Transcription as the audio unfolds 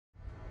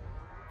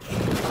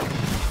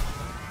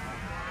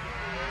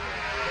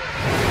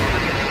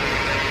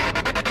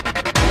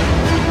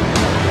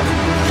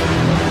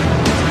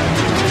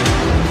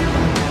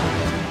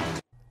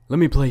Let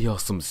me play y'all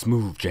some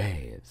smooth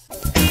jazz.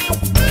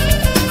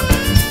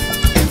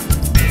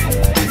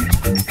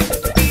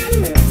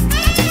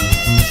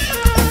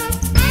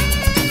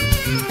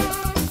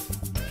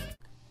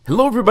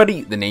 Hello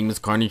everybody, the name is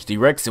KARNAGE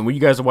D-Rex, and what you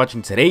guys are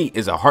watching today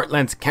is a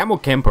Heartlands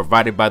CAMO KEM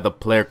provided by the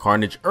player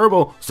KARNAGE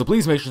Herbal, so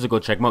please make sure to go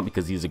check him out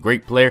because he's a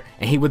great player,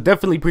 and he would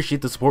definitely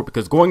appreciate the support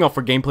because going out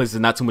for gameplays is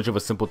not too much of a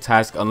simple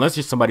task unless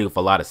you're somebody with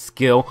a lot of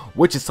skill,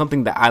 which is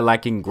something that I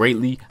lack in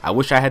greatly. I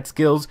wish I had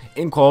skills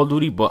in Call of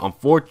Duty, but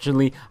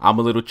unfortunately, I'm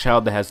a little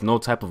child that has no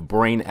type of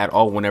brain at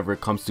all whenever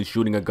it comes to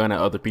shooting a gun at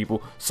other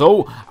people,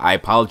 so I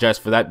apologize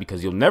for that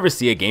because you'll never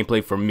see a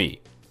gameplay from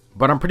me.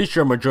 But I'm pretty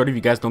sure a majority of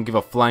you guys don't give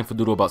a flying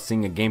fadoodle about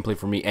seeing a gameplay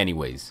from me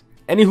anyways.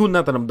 Anywho,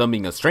 now that I'm done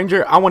being a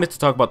stranger, I wanted to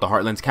talk about the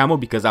Heartlands camo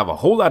because I have a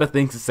whole lot of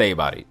things to say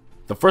about it.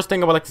 The first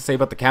thing I would like to say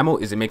about the camo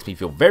is it makes me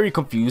feel very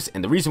confused,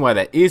 and the reason why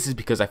that is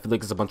because I feel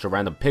like it's a bunch of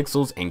random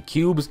pixels and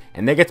cubes,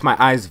 and that gets my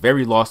eyes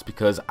very lost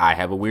because I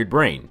have a weird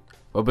brain.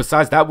 But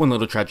besides that one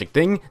little tragic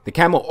thing, the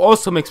camo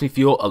also makes me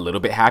feel a little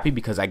bit happy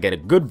because I get a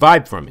good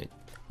vibe from it.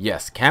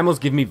 Yes, camos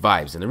give me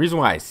vibes, and the reason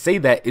why I say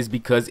that is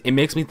because it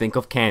makes me think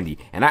of candy,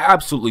 and I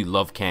absolutely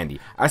love candy.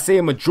 I say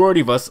a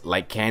majority of us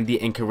like candy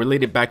and can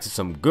relate it back to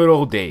some good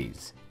old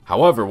days.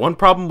 However, one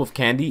problem with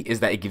candy is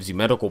that it gives you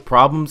medical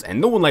problems,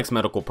 and no one likes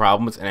medical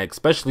problems, and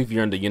especially if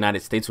you're in the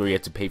United States where you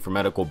have to pay for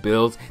medical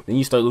bills, then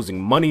you start losing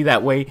money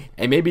that way,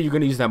 and maybe you're going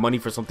to use that money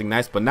for something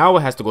nice, but now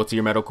it has to go to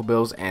your medical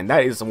bills, and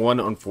that is one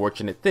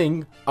unfortunate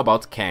thing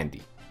about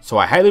candy. So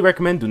I highly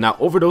recommend do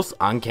not overdose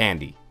on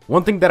candy.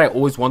 One thing that I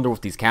always wonder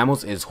with these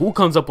camos is who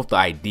comes up with the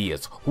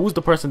ideas. Who's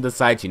the person that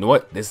decides, you know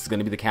what, this is going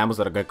to be the camos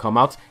that are going to come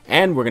out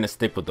and we're going to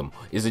stick with them.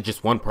 Is it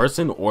just one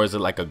person, or is it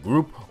like a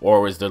group,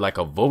 or is there like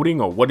a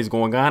voting, or what is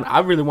going on? I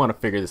really want to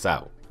figure this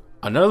out.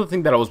 Another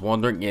thing that I was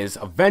wondering is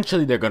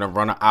eventually they're going to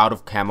run out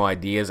of camo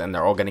ideas and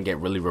they're all going to get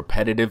really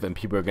repetitive and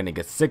people are going to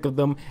get sick of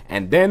them,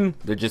 and then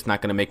they're just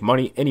not going to make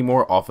money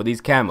anymore off of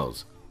these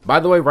camos. By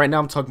the way, right now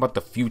I'm talking about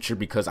the future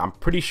because I'm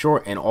pretty sure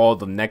in all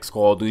the next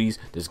Call of Duties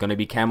there's going to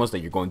be camos that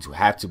you're going to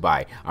have to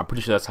buy. I'm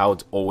pretty sure that's how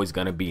it's always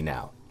going to be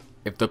now.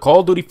 If the Call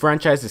of Duty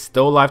franchise is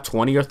still alive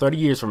 20 or 30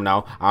 years from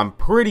now, I'm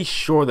pretty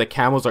sure the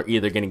camos are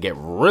either going to get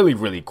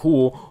really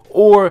cool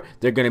or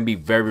they're going to be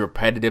very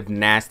repetitive,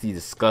 nasty,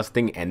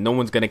 disgusting, and no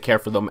one's going to care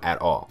for them at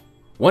all.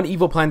 One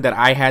evil plan that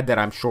I had that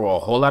I'm sure a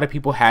whole lot of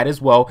people had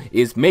as well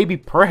is maybe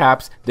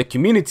perhaps the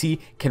community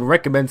can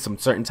recommend some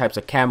certain types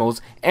of camos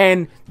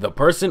and the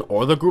person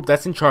or the group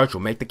that's in charge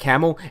will make the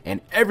camo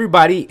and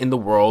everybody in the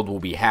world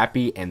will be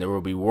happy and there will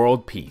be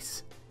world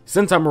peace.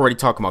 Since I'm already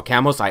talking about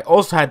camos, I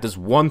also had this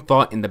one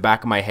thought in the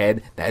back of my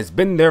head that has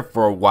been there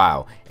for a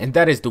while, and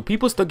that is, do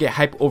people still get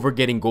hype over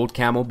getting gold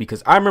camo?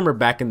 Because I remember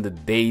back in the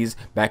days,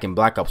 back in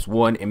Black Ops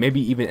 1 and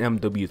maybe even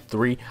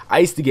MW3, I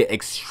used to get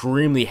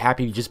extremely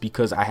happy just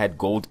because I had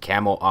gold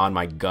camo on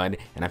my gun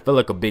and I felt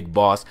like a big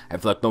boss. I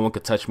felt like no one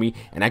could touch me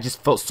and I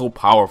just felt so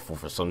powerful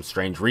for some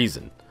strange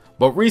reason.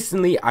 But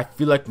recently, I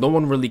feel like no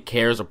one really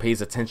cares or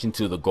pays attention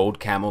to the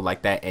gold camo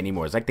like that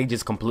anymore. It's like they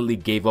just completely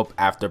gave up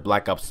after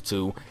Black Ops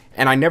 2.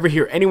 And I never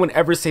hear anyone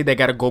ever say they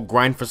gotta go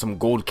grind for some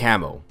gold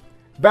camo.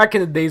 Back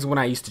in the days when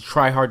I used to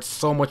try hard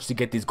so much to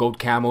get these gold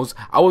camos,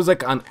 I was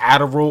like on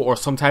Adderall or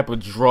some type of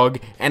drug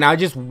and I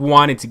just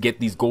wanted to get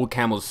these gold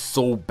camos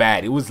so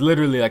bad. It was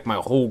literally like my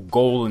whole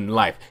goal in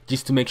life,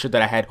 just to make sure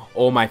that I had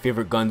all my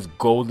favorite guns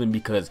golden,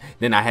 because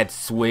then I had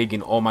swig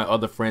and all my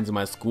other friends in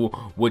my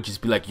school would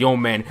just be like, yo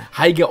man,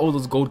 how you get all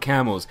those gold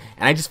camos?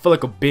 And I just felt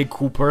like a big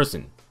cool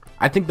person.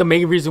 I think the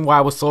main reason why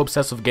I was so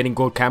obsessed with getting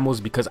gold camos is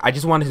because I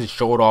just wanted to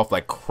show it off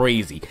like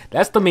crazy.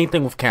 That's the main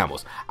thing with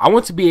camos. I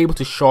want to be able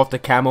to show off the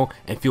camo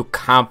and feel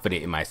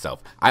confident in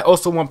myself. I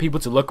also want people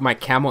to look at my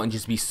camo and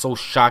just be so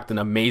shocked and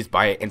amazed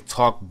by it and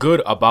talk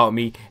good about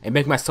me and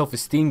make my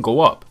self-esteem go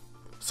up.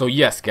 So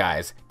yes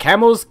guys,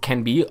 camos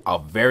can be a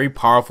very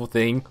powerful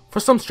thing for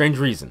some strange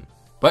reason.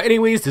 But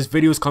anyways, this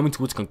video is coming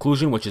to its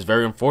conclusion, which is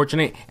very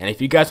unfortunate, and if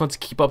you guys want to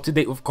keep up to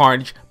date with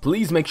Carnage,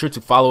 please make sure to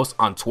follow us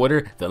on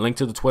Twitter. The link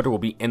to the Twitter will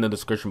be in the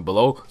description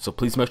below, so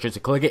please make sure to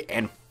click it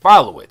and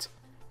follow it.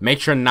 Make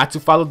sure not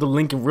to follow the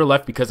link in real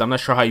life because I'm not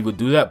sure how you would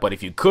do that, but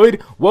if you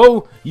could,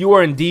 whoa, you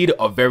are indeed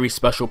a very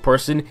special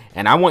person,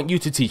 and I want you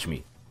to teach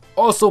me.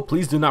 Also,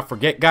 please do not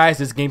forget guys,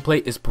 this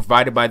gameplay is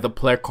provided by the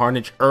player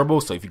KARNAGE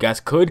Herbal, so if you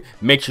guys could,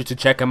 make sure to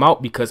check him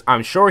out because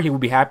I'm sure he will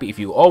be happy if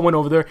you all went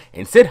over there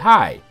and said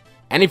hi.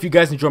 And if you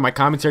guys enjoyed my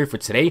commentary for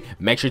today,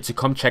 make sure to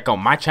come check out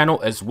my channel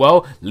as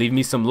well, leave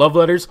me some love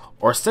letters,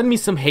 or send me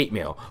some hate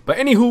mail. But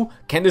anywho,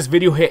 can this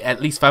video hit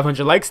at least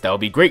 500 likes? That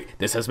would be great.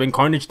 This has been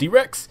KARNAGE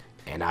D-Rex,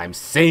 and I'm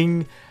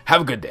saying, have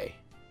a good day.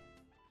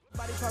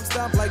 Nobody pumps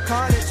up like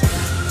KARNAGE.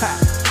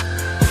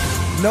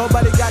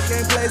 Nobody got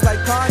gameplays like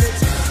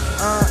KARNAGE.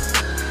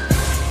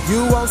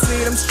 You won't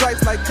see them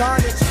stripes like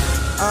KARNAGE.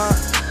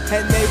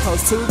 And they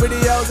post 2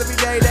 videos every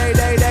day,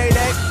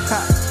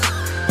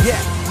 yeah.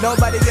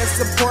 Nobody gets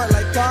support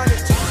like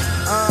KARNAGE.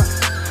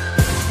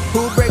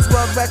 Who breaks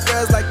world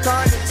records like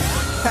KARNAGE?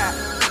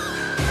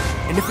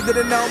 And if you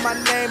didn't know, my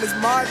name is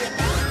Marvin.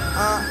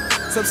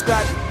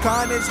 Subscribe to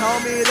KARNAGE,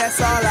 homie,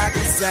 that's all I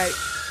can say.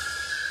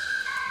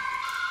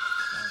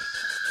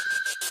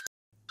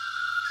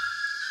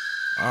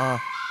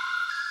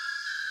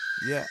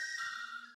 Yeah.